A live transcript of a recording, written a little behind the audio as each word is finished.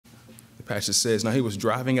The passage says, now he was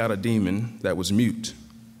driving out a demon that was mute.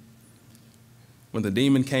 When the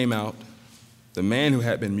demon came out, the man who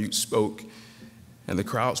had been mute spoke, and the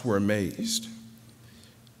crowds were amazed.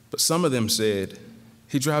 But some of them said,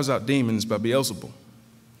 he drives out demons by Beelzebul,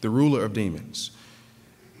 the ruler of demons.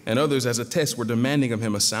 And others, as a test, were demanding of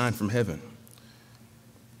him a sign from heaven.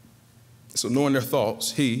 So knowing their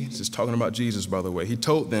thoughts, this is talking about Jesus, by the way, he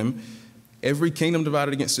told them, every kingdom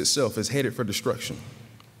divided against itself is headed for destruction,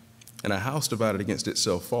 and a house divided against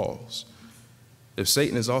itself falls. If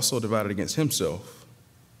Satan is also divided against himself,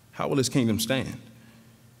 how will his kingdom stand?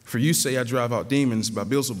 For you say, I drive out demons by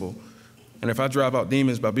Beelzebul, and if I drive out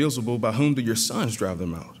demons by Beelzebul, by whom do your sons drive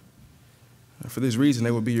them out? And for this reason, they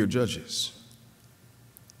will be your judges.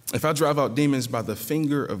 If I drive out demons by the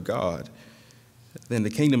finger of God, then the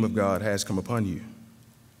kingdom of God has come upon you.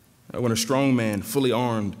 When a strong man, fully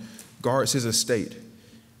armed, guards his estate,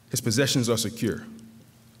 his possessions are secure.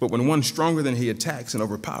 But when one stronger than he attacks and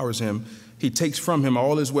overpowers him, he takes from him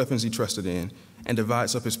all his weapons he trusted in and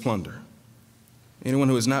divides up his plunder. Anyone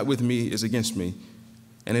who is not with me is against me,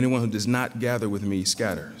 and anyone who does not gather with me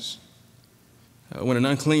scatters. When an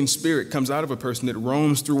unclean spirit comes out of a person, it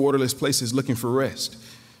roams through waterless places looking for rest,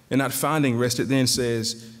 and not finding rest, it then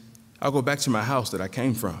says, I'll go back to my house that I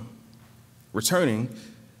came from. Returning,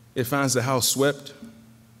 it finds the house swept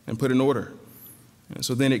and put in order. And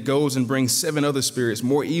so then it goes and brings 7 other spirits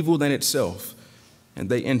more evil than itself, and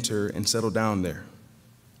they enter and settle down there.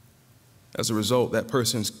 As a result, that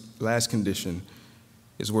person's last condition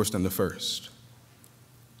is worse than the first.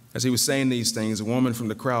 As he was saying these things, a woman from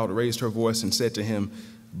the crowd raised her voice and said to him,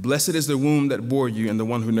 blessed is the womb that bore you and the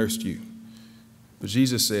one who nursed you. But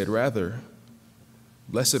Jesus said, rather,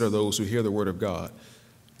 blessed are those who hear the word of God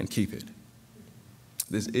and keep it.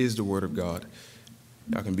 This is the word of God.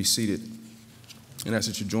 Y'all can be seated. And I ask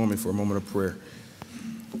that you join me for a moment of prayer.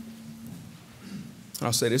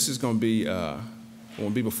 I'll say this is going to be, it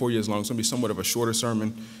won't be before you as long. It's going to be somewhat of a shorter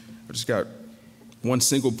sermon. I just got one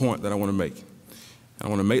single point that I want to make. I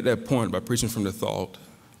want to make that point by preaching from the thought,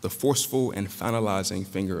 the forceful and finalizing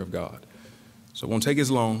finger of God. So it won't take as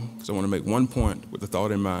long, because I want to make one point with the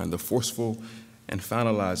thought in mind, the forceful and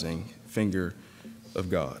finalizing finger of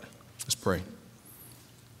God. Let's pray.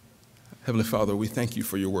 Heavenly Father, we thank you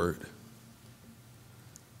for your word.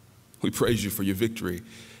 We praise you for your victory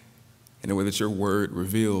in the way that your word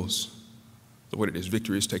reveals the way that this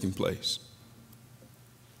victory is taking place.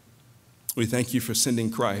 We thank you for sending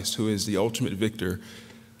Christ, who is the ultimate victor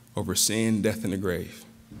over sin, death, and the grave.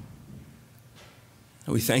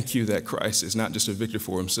 And we thank you that Christ is not just a victor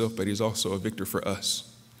for himself, but he's also a victor for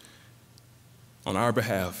us. On our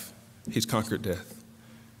behalf, he's conquered death.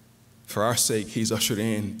 For our sake, he's ushered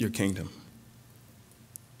in your kingdom.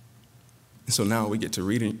 And so now we get to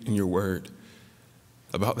read in your word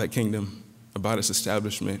about that kingdom, about its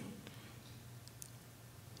establishment.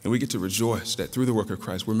 And we get to rejoice that through the work of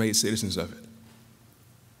Christ, we're made citizens of it.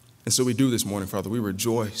 And so we do this morning, Father. We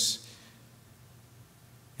rejoice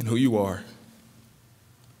in who you are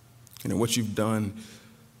and in what you've done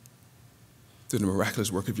through the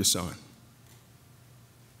miraculous work of your Son.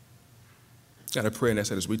 God, I pray and ask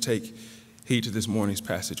that as we take heed to this morning's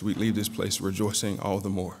passage, we leave this place rejoicing all the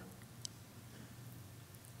more.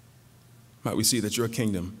 Might we see that your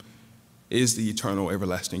kingdom is the eternal,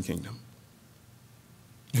 everlasting kingdom.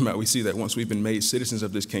 And might we see that once we've been made citizens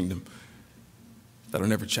of this kingdom, that'll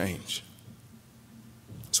never change.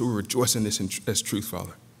 So we rejoice in this as truth,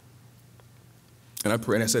 Father. And I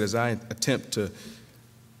pray, and I said, as I attempt to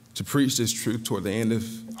preach this truth toward the end of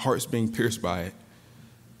hearts being pierced by it,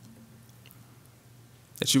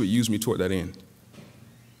 that you would use me toward that end.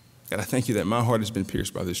 God, I thank you that my heart has been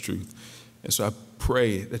pierced by this truth. And so I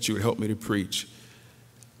pray that you would help me to preach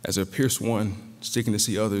as a pierced one, seeking to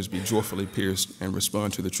see others be joyfully pierced and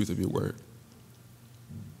respond to the truth of your word.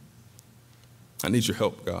 I need your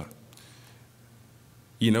help, God.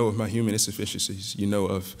 You know of my human insufficiencies. You know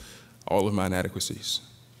of all of my inadequacies.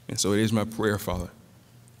 And so it is my prayer, Father,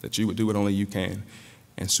 that you would do what only you can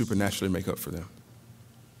and supernaturally make up for them.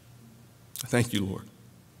 I thank you, Lord,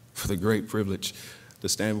 for the great privilege to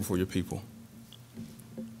stand before your people.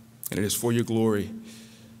 And it is for your glory,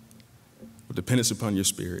 with dependence upon your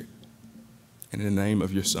Spirit, and in the name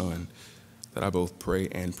of your Son, that I both pray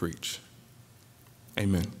and preach.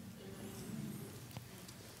 Amen.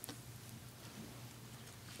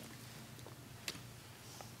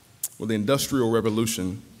 Well, the Industrial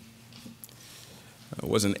Revolution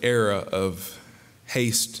was an era of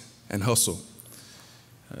haste and hustle.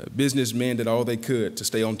 Businessmen did all they could to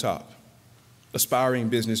stay on top. Aspiring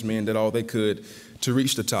businessmen did all they could to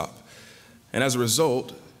reach the top. And as a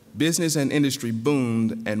result, business and industry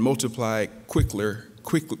boomed and multiplied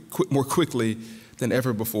more quickly than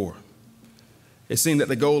ever before. It seemed that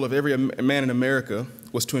the goal of every man in America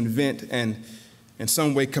was to invent and in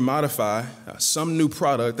some way commodify some new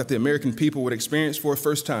product that the American people would experience for a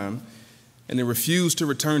first time and then refuse to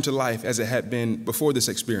return to life as it had been before this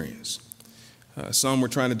experience. Some were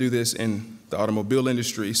trying to do this in the automobile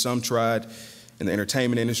industry, some tried in the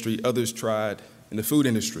entertainment industry, others tried in the food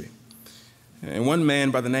industry. And one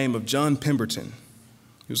man by the name of John Pemberton,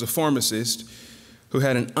 he was a pharmacist who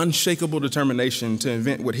had an unshakable determination to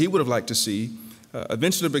invent what he would have liked to see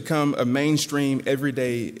eventually become a mainstream,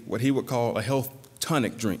 everyday, what he would call a health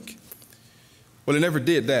tonic drink. Well, he never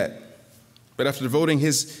did that, but after devoting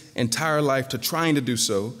his entire life to trying to do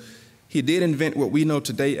so, he did invent what we know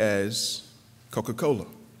today as Coca-Cola.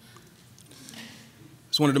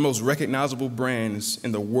 It's one of the most recognizable brands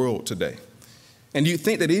in the world today. And you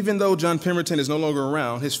think that even though John Pemberton is no longer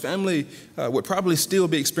around, his family would probably still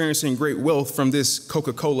be experiencing great wealth from this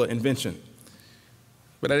Coca-Cola invention.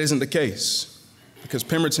 But that isn't the case, because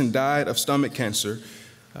Pemberton died of stomach cancer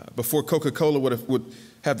before Coca-Cola would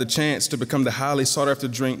have the chance to become the highly sought-after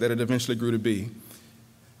drink that it eventually grew to be, and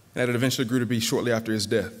that it eventually grew to be shortly after his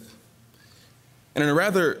death. And in a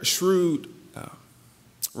rather shrewd,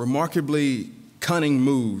 remarkably cunning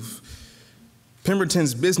move,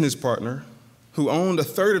 Pemberton's business partner, who owned a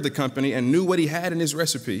third of the company and knew what he had in his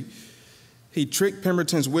recipe, he tricked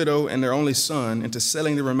Pemberton's widow and their only son into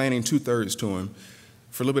selling the remaining 2/3 to him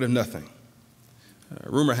for a little bit of nothing.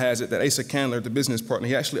 Rumor has it that Asa Candler, the business partner,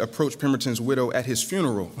 he actually approached Pemberton's widow at his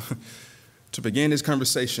funeral to begin his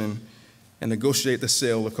conversation and negotiate the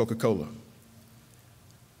sale of Coca-Cola.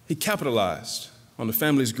 He capitalized on the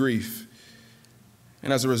family's grief,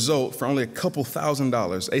 and as a result, for only a couple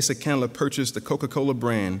 $1,000s, Asa Candler purchased the Coca-Cola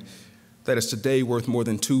brand that is today worth more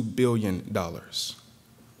than $2 billion. Now,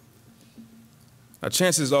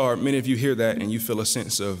 chances are many of you hear that and you feel a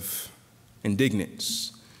sense of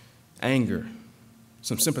indignance, anger,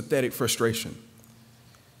 some sympathetic frustration.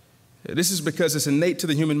 This is because it's innate to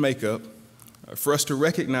the human makeup for us to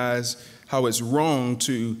recognize how it's wrong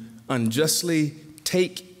to unjustly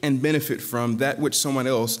take and benefit from that which someone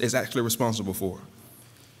else is actually responsible for.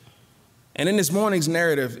 And in this morning's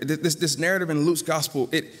narrative, this narrative in Luke's gospel,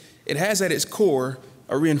 it has at its core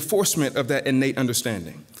a reinforcement of that innate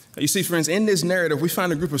understanding. You see, friends, in this narrative, we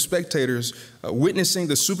find a group of spectators witnessing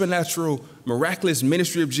the supernatural, miraculous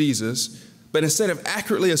ministry of Jesus, but instead of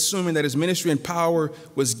accurately assuming that his ministry and power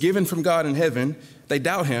was given from God in heaven, they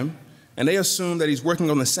doubt him, and they assume that he's working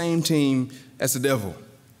on the same team as the devil.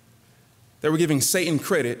 They were giving Satan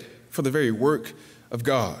credit for the very work of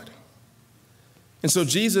God. And so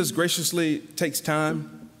Jesus graciously takes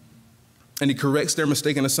time, and he corrects their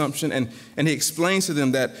mistaken assumption, and he explains to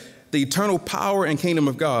them that the eternal power and kingdom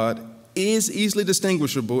of God is easily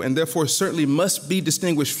distinguishable and therefore certainly must be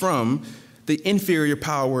distinguished from the inferior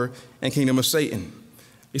power and kingdom of Satan.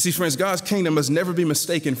 You see, friends, God's kingdom must never be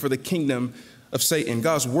mistaken for the kingdom of Satan.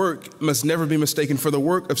 God's work must never be mistaken for the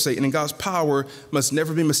work of Satan, and God's power must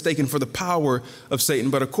never be mistaken for the power of Satan.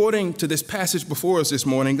 But according to this passage before us this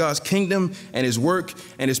morning, God's kingdom and his work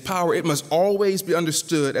and his power, it must always be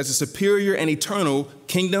understood as a superior and eternal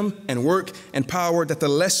kingdom and work and power that the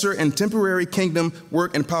lesser and temporary kingdom,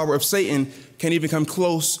 work, and power of Satan can't even come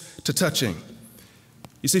close to touching.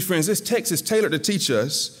 You see, friends, this text is tailored to teach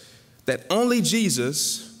us that only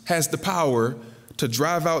Jesus has the power to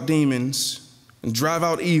drive out demons and drive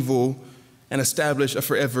out evil and establish a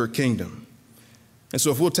forever kingdom. And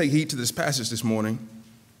so if we'll take heed to this passage this morning,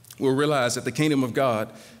 we'll realize that the kingdom of God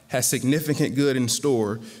has significant good in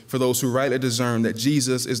store for those who rightly discern that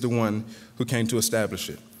Jesus is the one who came to establish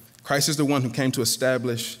it. Christ is the one who came to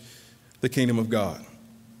establish the kingdom of God.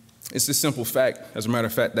 It's this simple fact, as a matter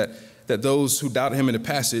of fact, that those who doubted him in the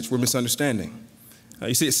passage were misunderstanding.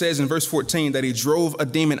 You see, it says in verse 14 that he drove a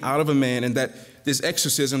demon out of a man, and that this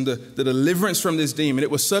exorcism, the deliverance from this demon, it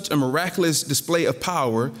was such a miraculous display of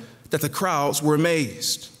power that the crowds were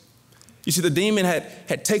amazed. You see, the demon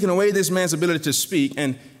had taken away this man's ability to speak,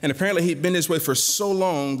 and apparently he'd been this way for so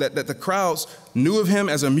long that the crowds knew of him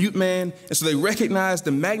as a mute man, and so they recognized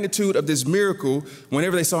the magnitude of this miracle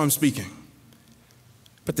whenever they saw him speaking.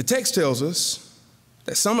 But the text tells us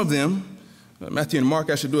that some of them, Matthew and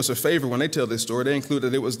Mark actually do us a favor when they tell this story. They include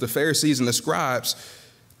that it was the Pharisees and the scribes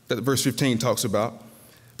that verse 15 talks about.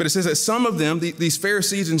 But it says that some of them, these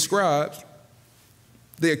Pharisees and scribes,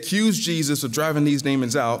 they accused Jesus of driving these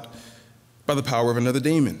demons out by the power of another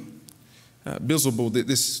demon. Beelzebub,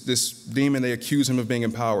 this demon, they accuse him of being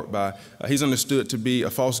empowered by. He's understood to be a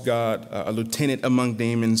false god, a lieutenant among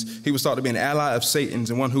demons. He was thought to be an ally of Satan's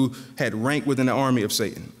and one who had rank within the army of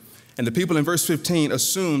Satan. And the people in verse 15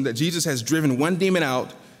 assume that Jesus has driven one demon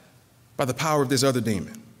out by the power of this other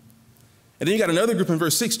demon. And then you got another group in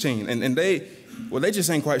verse 16, and they just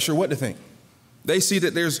ain't quite sure what to think. They see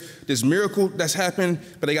that there's this miracle that's happened,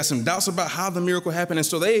 but they got some doubts about how the miracle happened. And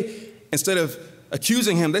so they, instead of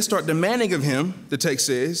accusing him, they start demanding of him, the text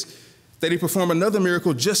says, that he perform another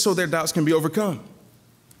miracle just so their doubts can be overcome.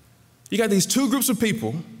 You got these two groups of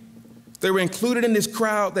people. They were included in this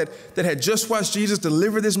crowd that had just watched Jesus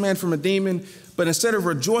deliver this man from a demon, but instead of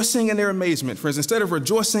rejoicing in their amazement, friends, instead of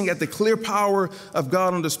rejoicing at the clear power of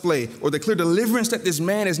God on display or the clear deliverance that this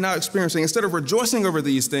man is now experiencing, instead of rejoicing over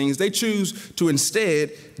these things, they choose to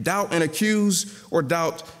instead doubt and accuse or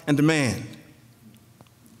doubt and demand.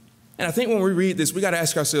 And I think when we read this, we got to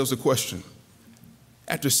ask ourselves the question,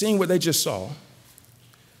 after seeing what they just saw,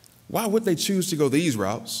 why would they choose to go these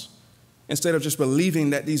routes instead of just believing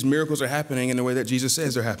that these miracles are happening in the way that Jesus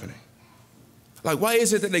says they're happening? Like, why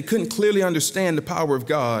is it that they couldn't clearly understand the power of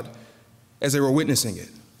God as they were witnessing it?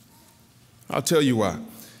 I'll tell you why.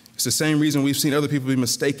 It's the same reason we've seen other people be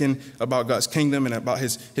mistaken about God's kingdom and about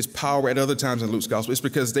his power at other times in Luke's gospel. It's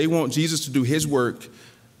because they want Jesus to do his work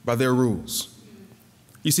by their rules.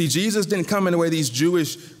 You see, Jesus didn't come in the way these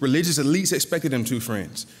Jewish religious elites expected him to,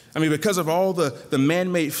 friends. I mean, because of all the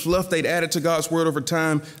man-made fluff they'd added to God's word over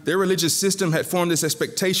time, their religious system had formed this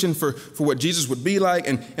expectation for what Jesus would be like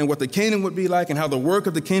and what the kingdom would be like and how the work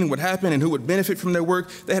of the kingdom would happen and who would benefit from their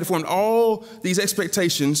work. They had formed all these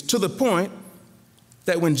expectations to the point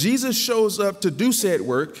that when Jesus shows up to do said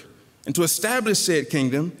work and to establish said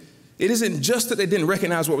kingdom, it isn't just that they didn't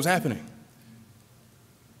recognize what was happening.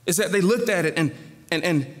 It's that they looked at it and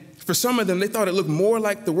for some of them, they thought it looked more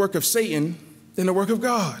like the work of Satan than the work of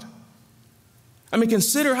God. I mean,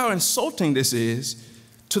 consider how insulting this is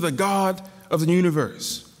to the God of the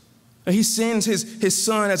universe. And he sends his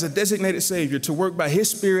son as a designated savior to work by his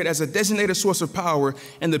spirit as a designated source of power.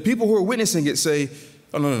 And the people who are witnessing it say,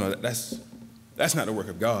 oh, no, that's not the work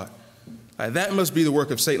of God. That must be the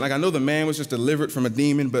work of Satan. Like, I know the man was just delivered from a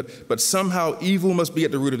demon, but somehow evil must be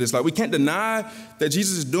at the root of this. Like, we can't deny that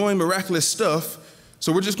Jesus is doing miraculous stuff,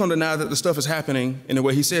 so we're just going to deny that the stuff is happening in the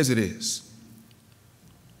way he says it is.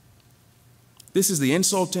 This is the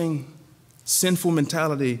insulting, sinful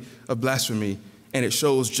mentality of blasphemy, and it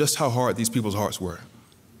shows just how hard these people's hearts were.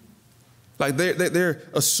 Like, they're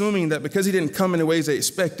assuming that because he didn't come in the ways they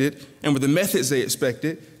expected and with the methods they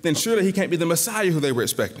expected, then surely he can't be the Messiah who they were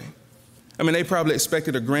expecting. I mean, they probably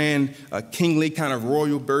expected a grand, kingly kind of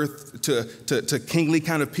royal birth to kingly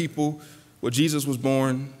kind of people. Well, Jesus was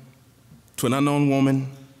born to an unknown woman,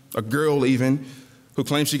 a girl even, who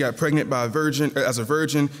claimed she got pregnant as a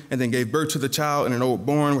virgin and then gave birth to the child in an old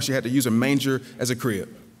barn where she had to use a manger as a crib.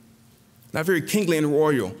 Not very kingly and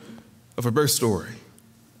royal of a birth story.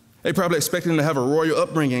 They probably expected him to have a royal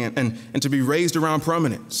upbringing and to be raised around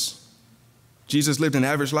prominence. Jesus lived an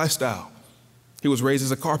average lifestyle. He was raised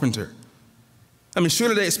as a carpenter. I mean,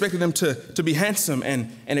 surely they expected him to be handsome and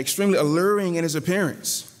extremely alluring in his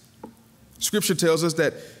appearance. Scripture tells us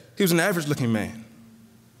that he was an average-looking man.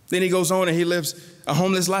 Then he goes on and he lives a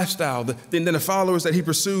homeless lifestyle. Then the followers that he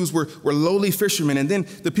pursues were lowly fishermen. And then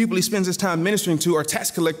the people he spends his time ministering to are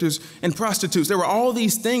tax collectors and prostitutes. There were all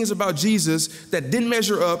these things about Jesus that didn't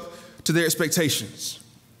measure up to their expectations.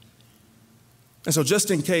 And so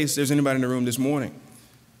just in case there's anybody in the room this morning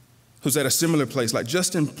who's at a similar place, like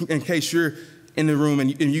just in case you're in the room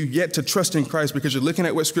and you yet to trust in Christ because you're looking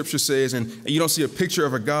at what Scripture says and you don't see a picture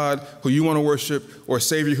of a God who you want to worship or a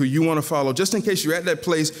Savior who you want to follow, just in case you're at that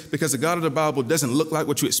place because the God of the Bible doesn't look like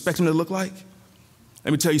what you expect him to look like,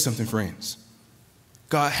 let me tell you something, friends.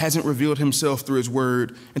 God hasn't revealed himself through his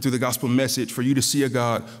word and through the gospel message for you to see a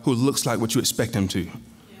God who looks like what you expect him to.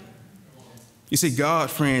 You see, God,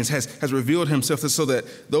 friends, has revealed himself so that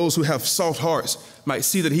those who have soft hearts might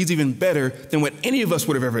see that he's even better than what any of us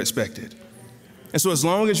would have ever expected. And so as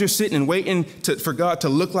long as you're sitting and waiting for God to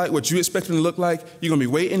look like what you expect him to look like, you're going to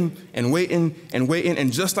be waiting and waiting and waiting.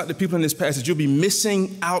 And just like the people in this passage, you'll be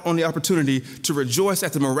missing out on the opportunity to rejoice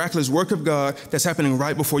at the miraculous work of God that's happening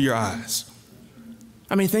right before your eyes.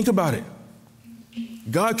 I mean, think about it.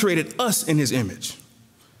 God created us in his image.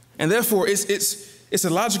 And therefore, it's a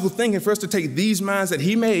logical thing for us to take these minds that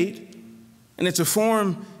he made and then to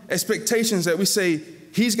form expectations that we say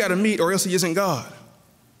he's got to meet or else he isn't God.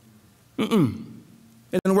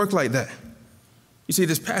 It doesn't work like that. You see,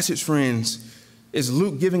 this passage, friends, is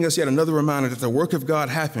Luke giving us yet another reminder that the work of God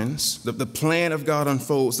happens, the plan of God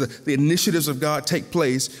unfolds, the initiatives of God take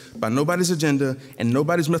place by nobody's agenda and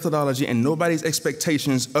nobody's methodology and nobody's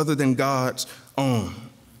expectations other than God's own.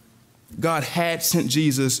 God had sent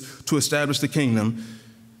Jesus to establish the kingdom,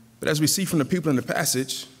 but as we see from the people in the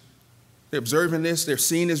passage, They're observing this. They're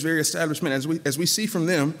seeing this very establishment. As we see from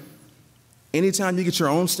them, anytime you get your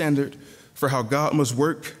own standard for how God must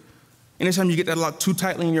work, anytime you get that locked too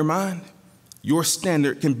tightly in your mind, your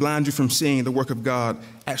standard can blind you from seeing the work of God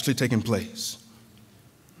actually taking place.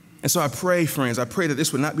 And so I pray, friends, I pray that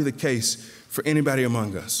this would not be the case for anybody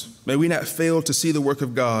among us. May we not fail to see the work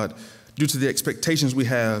of God due to the expectations we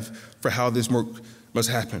have for how this work must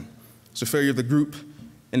happen. It's a failure of the group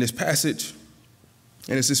in this passage,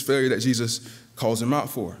 and it's this failure that Jesus calls them out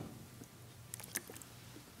for.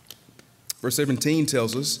 Verse 17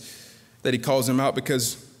 tells us that he calls them out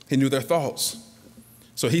because he knew their thoughts.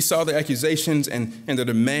 So he saw the accusations and the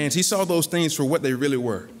demands. He saw those things for what they really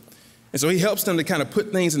were. And so he helps them to kind of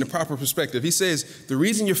put things in the proper perspective. He says, the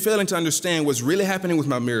reason you're failing to understand what's really happening with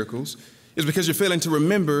my miracles is because you're failing to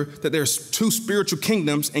remember that there's two spiritual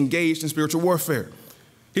kingdoms engaged in spiritual warfare.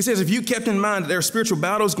 He says, if you kept in mind that there are spiritual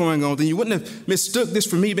battles going on, then you wouldn't have mistook this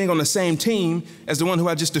for me being on the same team as the one who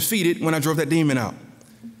I just defeated when I drove that demon out.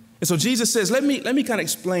 And so Jesus says, let me kind of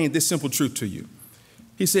explain this simple truth to you.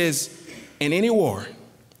 He says, in any war,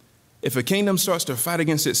 if a kingdom starts to fight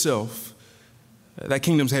against itself, that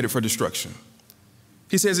kingdom's headed for destruction.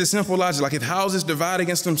 He says it's simple logic, like if houses divide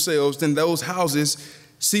against themselves, then those houses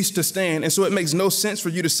cease to stand. And so it makes no sense for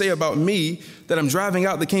you to say about me that I'm driving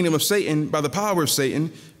out the kingdom of Satan by the power of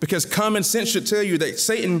Satan, because common sense should tell you that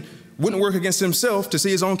Satan wouldn't work against himself to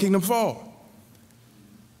see his own kingdom fall.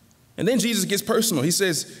 And then Jesus gets personal. He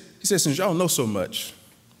says, since y'all know so much,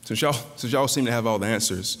 since y'all seem to have all the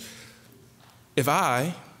answers, if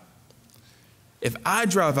I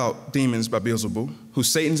drive out demons by Beelzebub, who's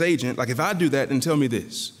Satan's agent, like if I do that, then tell me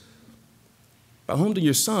this. By whom do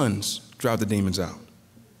your sons drive the demons out?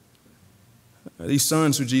 These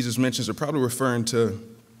sons who Jesus mentions are probably referring to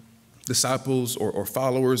disciples or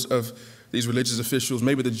followers of these religious officials,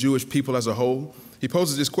 maybe the Jewish people as a whole. He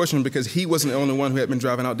poses this question because he wasn't the only one who had been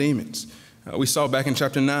driving out demons. We saw back in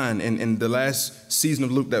chapter 9 in the last season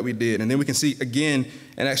of Luke that we did. And then we can see again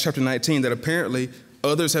in Acts chapter 19 that apparently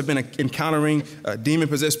others have been encountering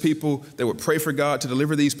demon-possessed people that would pray for God to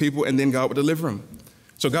deliver these people, and then God would deliver them.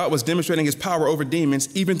 So God was demonstrating his power over demons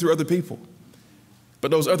even through other people. But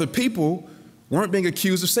those other people weren't being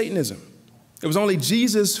accused of Satanism. It was only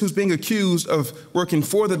Jesus who's being accused of working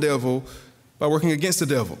for the devil by working against the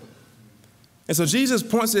devil. And so Jesus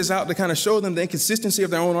points this out to kind of show them the inconsistency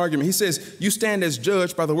of their own argument. He says, you stand as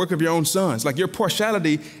judged by the work of your own sons. Like your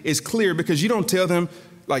partiality is clear because you don't tell them,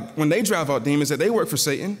 like when they drive out demons, that they work for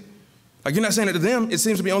Satan. Like you're not saying it to them. It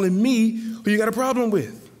seems to be only me who you got a problem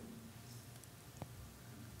with.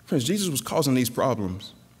 Friends, Jesus was causing these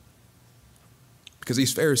problems because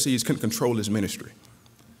these Pharisees couldn't control his ministry.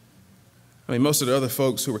 I mean, most of the other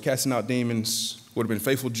folks who were casting out demons would have been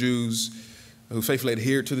faithful Jews who faithfully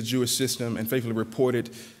adhered to the Jewish system and faithfully reported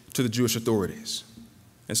to the Jewish authorities.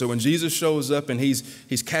 And so when Jesus shows up and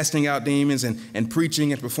he's casting out demons and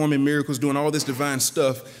preaching and performing miracles, doing all this divine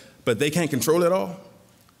stuff, but they can't control it all,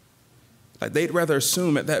 like they'd rather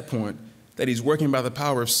assume at that point that he's working by the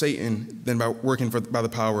power of Satan than by working by the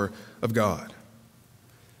power of God.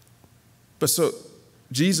 But so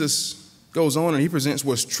Jesus goes on and he presents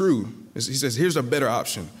what's true. He says, here's a better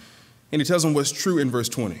option. And he tells them what's true in verse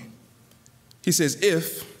 20. He says,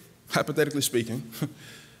 if, hypothetically speaking,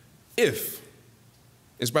 if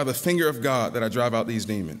it's by the finger of God that I drive out these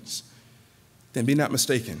demons, then be not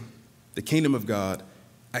mistaken. The kingdom of God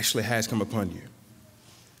actually has come upon you.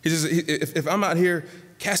 He says, if I'm out here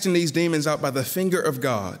casting these demons out by the finger of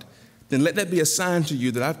God, then let that be a sign to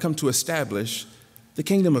you that I've come to establish the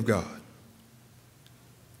kingdom of God.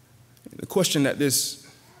 The question that this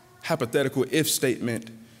hypothetical if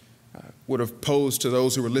statement would have posed to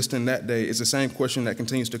those who were listening that day is the same question that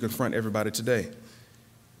continues to confront everybody today.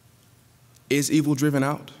 Is evil driven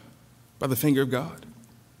out by the finger of God?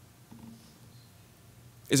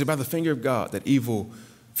 Is it by the finger of God that evil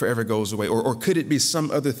forever goes away? Or could it be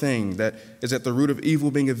some other thing that is at the root of evil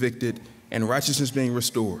being evicted and righteousness being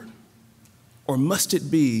restored? Or must it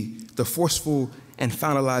be the forceful and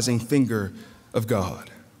finalizing finger of God?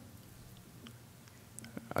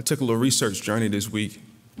 I took a little research journey this week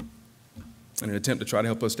in an attempt to try to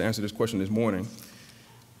help us to answer this question this morning.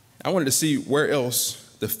 I wanted to see where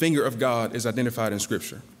else the finger of God is identified in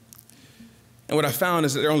Scripture. And what I found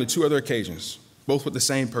is that there are only two other occasions, both with the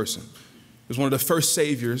same person. It was one of the first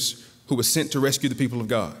saviors who was sent to rescue the people of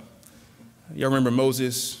God. Y'all remember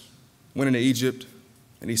Moses went into Egypt,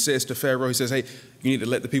 and he says to Pharaoh, he says, hey, you need to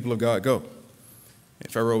let the people of God go.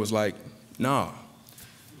 And Pharaoh was like, nah.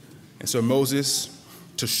 And so Moses,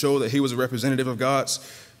 to show that he was a representative of God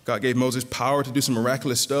gave Moses power to do some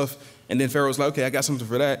miraculous stuff. And then Pharaoh's like, okay, I got something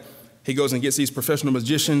for that. He goes and gets these professional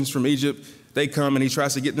magicians from Egypt. They come and he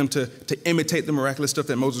tries to get them to imitate the miraculous stuff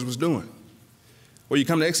that Moses was doing. Well, you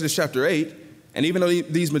come to Exodus chapter 8, and even though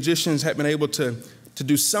these magicians had been able to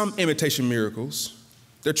do some imitation miracles,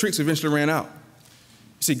 their tricks eventually ran out.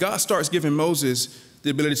 You see, God starts giving Moses the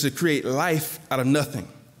ability to create life out of nothing.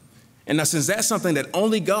 And now, since that's something that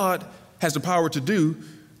only God has the power to do,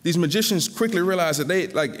 these magicians quickly realize that they,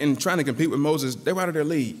 like, in trying to compete with Moses, they were out of their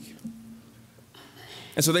league.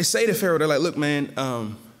 And so they say to Pharaoh, they're like, look, man,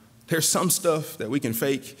 there's some stuff that we can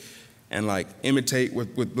fake and, like, imitate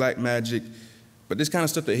with black magic, but this kind of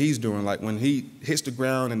stuff that he's doing, like when he hits the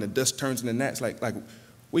ground and the dust turns into gnats, like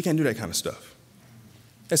we can't do that kind of stuff.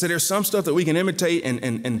 They said there's some stuff that we can imitate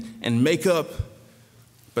and make up,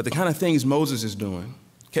 but the kind of things Moses is doing,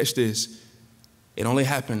 catch this, it only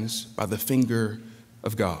happens by the finger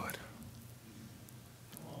of God.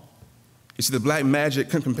 You see, the black magic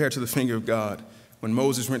couldn't compare to the finger of God when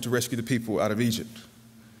Moses went to rescue the people out of Egypt.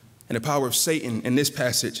 And the power of Satan in this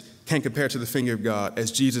passage can't compare to the finger of God as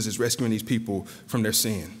Jesus is rescuing these people from their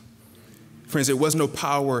sin. Friends, it was no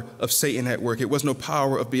power of Satan at work. It was no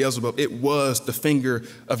power of Beelzebub. It was the finger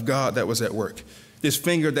of God that was at work. This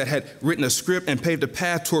finger that had written a script and paved a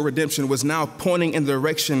path toward redemption was now pointing in the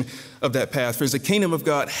direction of that path. Friends, the kingdom of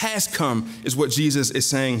God has come, is what Jesus is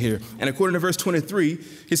saying here. And according to verse 23,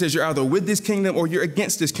 he says you're either with this kingdom or you're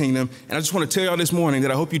against this kingdom. And I just want to tell y'all this morning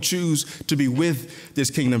that I hope you choose to be with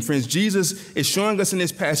this kingdom. Friends, Jesus is showing us in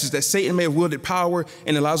this passage that Satan may have wielded power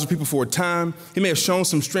in the lives of people for a time. He may have shown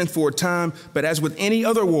some strength for a time, but as with any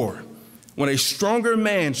other war, when a stronger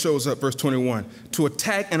man shows up, verse 21, to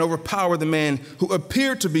attack and overpower the man who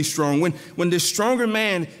appeared to be strong, when this stronger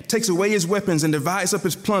man takes away his weapons and divides up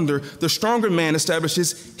his plunder, the stronger man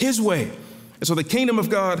establishes his way. And so the kingdom of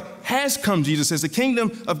God has come, Jesus says. The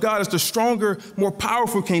kingdom of God is the stronger, more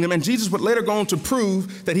powerful kingdom. And Jesus would later go on to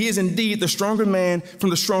prove that he is indeed the stronger man from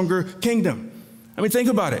the stronger kingdom. I mean, think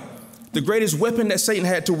about it. The greatest weapon that Satan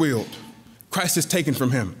had to wield, Christ has taken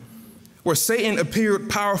from him. Where Satan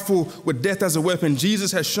appeared powerful with death as a weapon,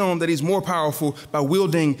 Jesus has shown that he's more powerful by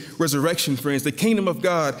wielding resurrection, friends. The kingdom of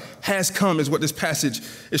God has come is what this passage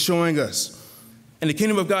is showing us. And the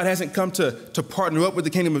kingdom of God hasn't come to partner up with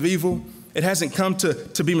the kingdom of evil. It hasn't come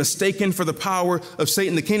to be mistaken for the power of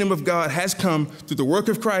Satan. The kingdom of God has come through the work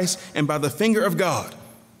of Christ and by the finger of God.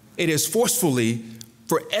 It is forcefully,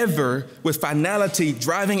 forever, with finality,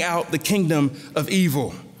 driving out the kingdom of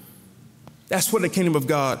evil. That's what the kingdom of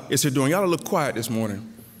God is here doing. Y'all look quiet this morning.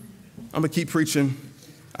 I'm going to keep preaching.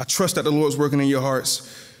 I trust that the Lord's working in your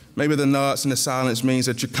hearts. Maybe the nods and the silence means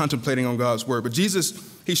that you're contemplating on God's word. But Jesus,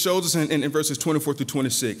 he shows us in verses 24 through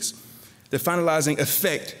 26, the finalizing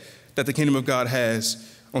effect that the kingdom of God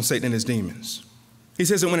has on Satan and his demons. He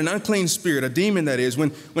says that when an unclean spirit, a demon that is,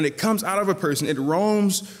 when it comes out of a person, it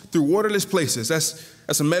roams through waterless places.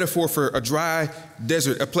 That's a metaphor for a dry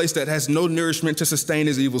desert, a place that has no nourishment to sustain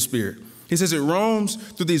his evil spirit. He says it roams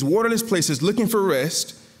through these waterless places looking for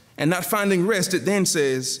rest, and not finding rest, it then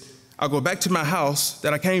says, I'll go back to my house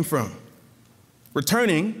that I came from.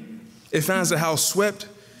 Returning, it finds the house swept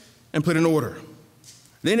and put in order.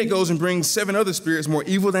 Then it goes and brings 7 other spirits more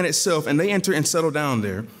evil than itself, and they enter and settle down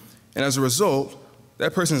there. And as a result,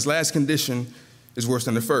 that person's last condition is worse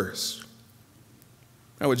than the first.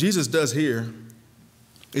 Now, what Jesus does here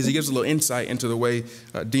is he gives a little insight into the way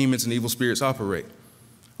demons and evil spirits operate.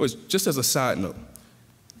 Just as a side note,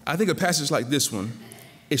 I think a passage like this one,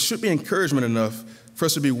 it should be encouragement enough for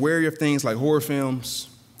us to be wary of things like horror films,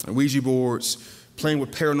 and Ouija boards, playing with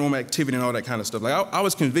paranormal activity and all that kind of stuff. Like I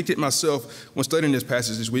was convicted myself when studying this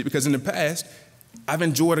passage this week because in the past, I've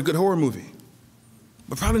enjoyed a good horror movie,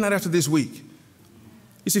 but probably not after this week.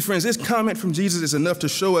 You see, friends, this comment from Jesus is enough to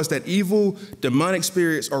show us that evil, demonic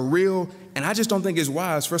spirits are real, and I just don't think it's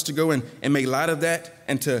wise for us to go and make light of that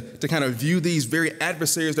and to kind of view these very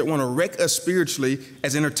adversaries that want to wreck us spiritually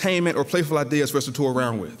as entertainment or playful ideas for us to toy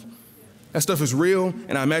around with. That stuff is real,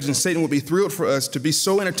 and I imagine Satan would be thrilled for us to be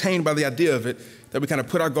so entertained by the idea of it that we kind of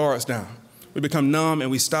put our guards down. We become numb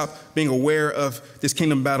and we stop being aware of this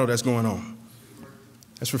kingdom battle that's going on.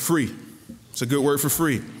 That's for free. It's a good word for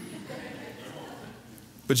free.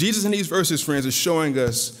 But Jesus in these verses, friends, is showing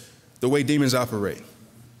us the way demons operate.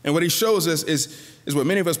 And what he shows us is what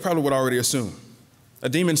many of us probably would already assume. A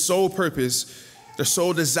demon's sole purpose, their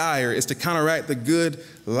sole desire is to counteract the good,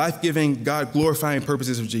 life-giving, God-glorifying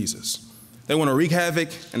purposes of Jesus. They want to wreak havoc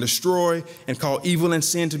and destroy and call evil and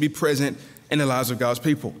sin to be present in the lives of God's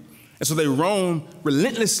people. And so they roam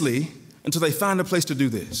relentlessly until they find a place to do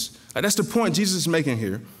this. That's the point Jesus is making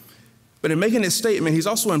here. But in making this statement, he's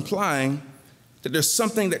also implying that there's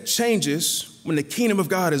something that changes when the kingdom of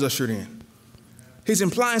God is ushered in. He's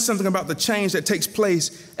implying something about the change that takes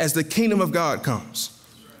place as the kingdom of God comes.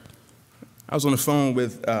 I was on the phone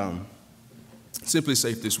with Simply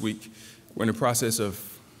Safe this week. We're in the process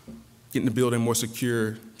of getting the building more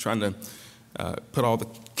secure, trying to put all the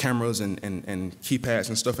cameras and keypads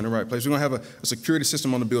and stuff in the right place. We're going to have a security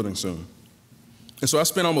system on the building soon. And so I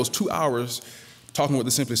spent almost 2 hours talking with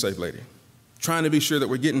the Simply Safe lady, trying to be sure that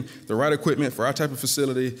we're getting the right equipment for our type of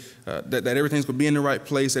facility, that everything's going to be in the right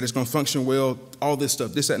place, that it's going to function well, all this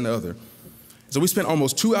stuff, this, that, and the other. So we spent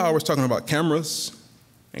almost 2 hours talking about cameras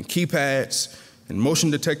and keypads and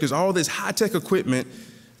motion detectors, all this high-tech equipment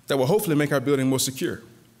that will hopefully make our building more secure.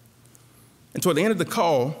 And toward the end of the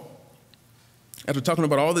call, after talking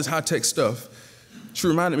about all this high-tech stuff, she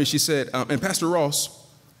reminded me, she said, and Pastor Ross,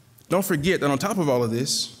 don't forget that on top of all of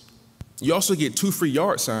this, you also get 2 free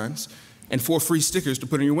yard signs and 4 free stickers to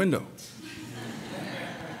put in your window.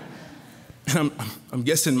 And I'm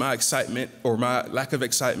guessing my excitement, or my lack of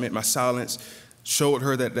excitement, my silence, showed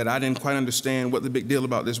her that I didn't quite understand what the big deal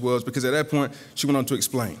about this was, because at that point, she went on to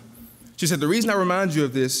explain. She said, the reason I remind you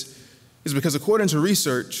of this is because according to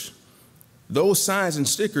research, those signs and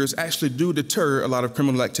stickers actually do deter a lot of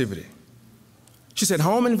criminal activity. She said,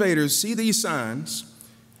 home invaders see these signs,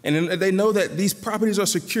 and they know that these properties are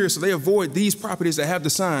secure, so they avoid these properties that have the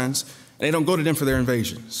signs, and they don't go to them for their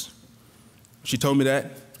invasions. She told me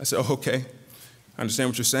that. I said, oh, okay. I understand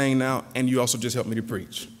what you're saying now, and you also just helped me to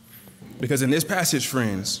preach. Because in this passage,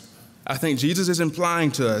 friends, I think Jesus is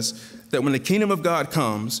implying to us that when the kingdom of God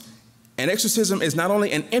comes, an exorcism is not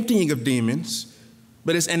only an emptying of demons,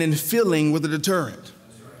 but it's an infilling with a deterrent.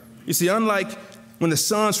 You see, unlike when the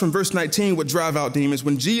sons from verse 19 would drive out demons,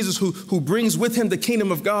 when Jesus, who brings with him the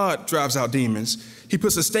kingdom of God, drives out demons, he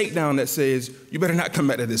puts a stake down that says, you better not come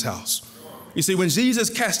back to this house. You see, when Jesus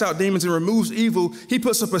casts out demons and removes evil, he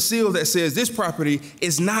puts up a seal that says this property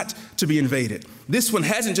is not to be invaded. This one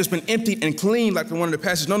hasn't just been emptied and cleaned like the one in the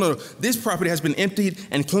passage. No. This property has been emptied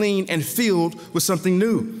and cleaned and filled with something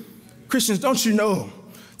new. Christians, don't you know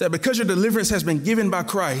that because your deliverance has been given by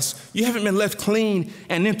Christ, you haven't been left clean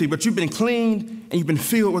and empty, but you've been cleaned and you've been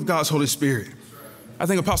filled with God's Holy Spirit. I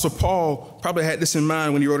think Apostle Paul probably had this in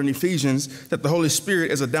mind when he wrote in Ephesians, that the Holy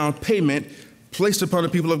Spirit is a down payment placed upon the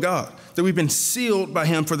people of God, that we've been sealed by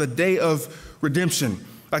him for the day of redemption.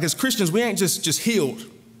 Like as Christians, we ain't just healed.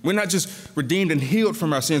 We're not just redeemed and healed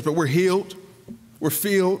from our sins, but we're healed, we're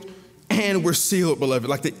filled, and we're sealed, beloved.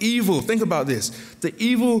 Like the evil, think about this. The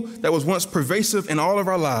evil that was once pervasive in all of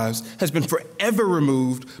our lives has been forever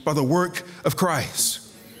removed by the work of Christ.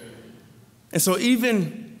 And so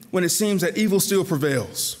even when it seems that evil still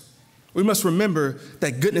prevails, we must remember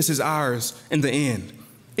that goodness is ours in the end.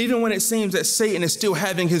 Even when it seems that Satan is still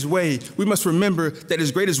having his way, we must remember that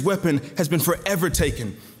his greatest weapon has been forever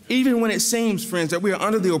taken. Even when it seems, friends, that we are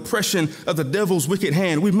under the oppression of the devil's wicked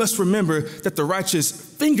hand, we must remember that the righteous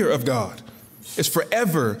finger of God is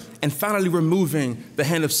forever and finally removing the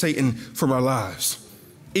hand of Satan from our lives.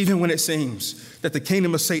 Even when it seems that the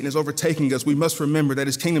kingdom of Satan is overtaking us, we must remember that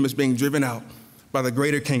his kingdom is being driven out by the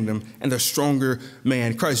greater kingdom and the stronger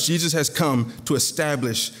man. Christ Jesus has come to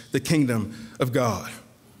establish the kingdom of God.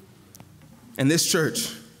 And this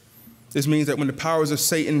church, this means that when the powers of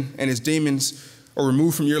Satan and his demons are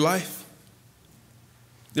removed from your life,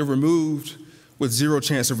 they're removed with zero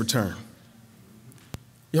chance of return.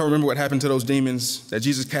 Y'all remember what happened to those demons that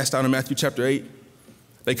Jesus cast out in Matthew chapter 8?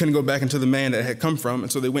 They couldn't go back into the man that had come from,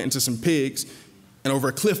 and so they went into some pigs, and over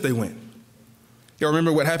a cliff they went. Y'all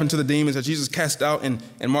remember what happened to the demons that Jesus cast out in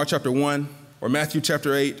Mark chapter 1, or Matthew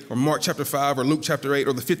chapter 8, or Mark chapter 5, or Luke chapter 8,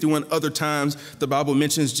 or the 51 other times the Bible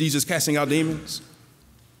mentions Jesus casting out demons?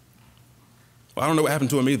 Well, I don't know what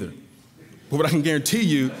happened to them either. But what I can guarantee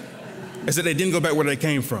you is that they didn't go back where they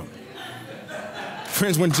came from.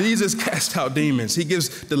 Friends, when Jesus casts out demons, he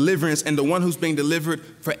gives deliverance, and the one who's being delivered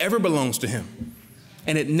forever belongs to him.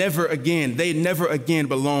 And they never again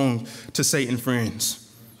belong to Satan,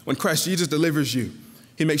 friends. When Christ Jesus delivers you,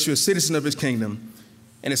 he makes you a citizen of his kingdom,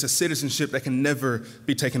 and it's a citizenship that can never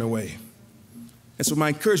be taken away. And so my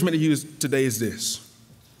encouragement to you today is this.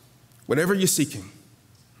 Whatever you're seeking,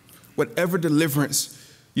 whatever deliverance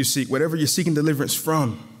you seek, whatever you're seeking deliverance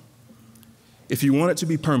from, if you want it to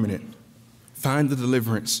be permanent, find the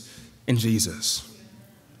deliverance in Jesus.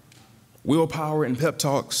 Willpower and pep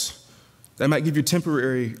talks, that might give you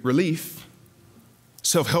temporary relief.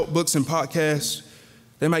 Self-help books and podcasts,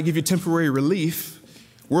 they might give you temporary relief.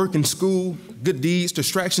 Work and school, good deeds,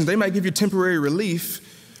 distractions, they might give you temporary relief.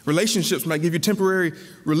 Relationships might give you temporary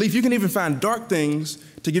relief. You can even find dark things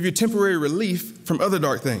to give you temporary relief from other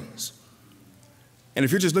dark things. And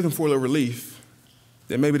if you're just looking for a little relief,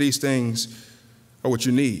 then maybe these things are what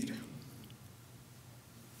you need.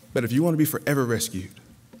 But if you want to be forever rescued,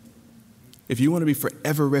 if you want to be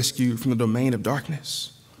forever rescued from the domain of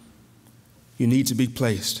darkness, you need to be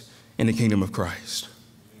placed in the kingdom of Christ.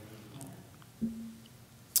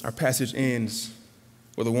 Our passage ends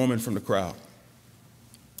with a woman from the crowd.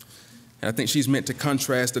 And I think she's meant to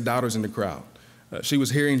contrast the doubters in the crowd. She was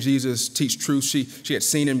hearing Jesus teach truth. She had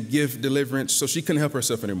seen him give deliverance, so she couldn't help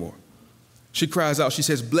herself anymore. She cries out, she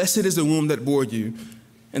says, "Blessed is the womb that bore you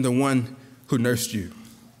and the one who nursed you."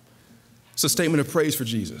 It's a statement of praise for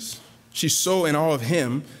Jesus. She's so in awe of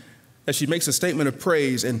him that she makes a statement of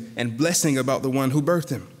praise and blessing about the one who birthed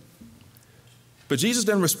him. But Jesus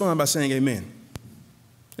doesn't respond by saying amen.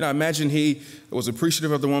 I imagine he was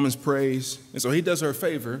appreciative of the woman's praise, and so he does her a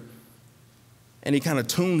favor, and he kind of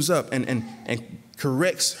tunes up and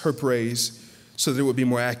corrects her praise so that it would be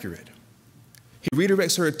more accurate. He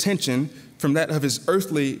redirects her attention from that of his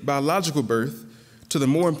earthly biological birth to the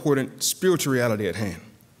more important spiritual reality at hand.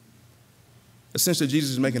 Essentially, Jesus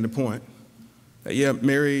is making the point that, yeah,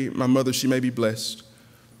 Mary, my mother, she may be blessed,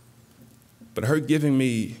 but her giving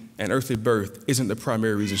me an earthly birth isn't the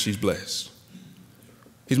primary reason she's blessed.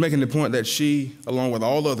 He's making the point that she, along with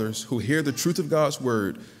all others who hear the truth of God's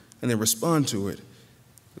word and then respond to it,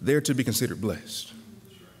 they're to be considered blessed.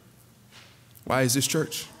 Why is this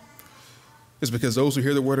church? It's because those who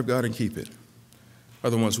hear the word of God and keep it are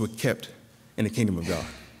the ones who are kept in the kingdom of God.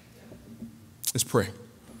 Let's pray.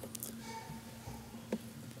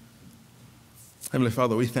 Heavenly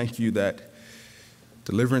Father, we thank you that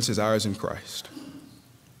deliverance is ours in Christ.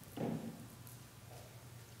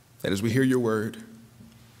 That as we hear your word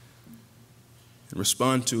and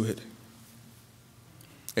respond to it,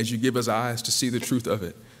 as you give us eyes to see the truth of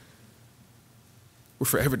it, we're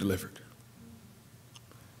forever delivered.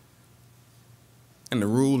 And the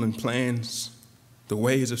rule and plans, the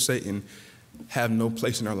ways of Satan have no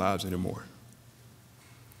place in our lives anymore.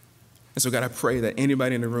 And so, God, I pray that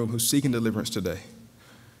anybody in the room who's seeking deliverance today,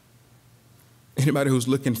 anybody who's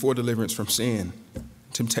looking for deliverance from sin,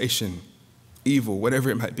 temptation, evil, whatever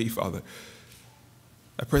it might be, Father,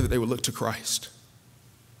 I pray that they would look to Christ,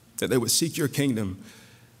 that they would seek your kingdom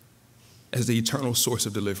as the eternal source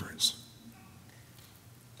of deliverance.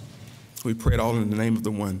 We pray it all in the name of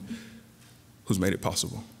the one who's made it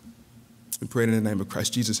possible. We pray it in the name of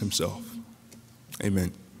Christ Jesus himself.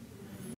 Amen.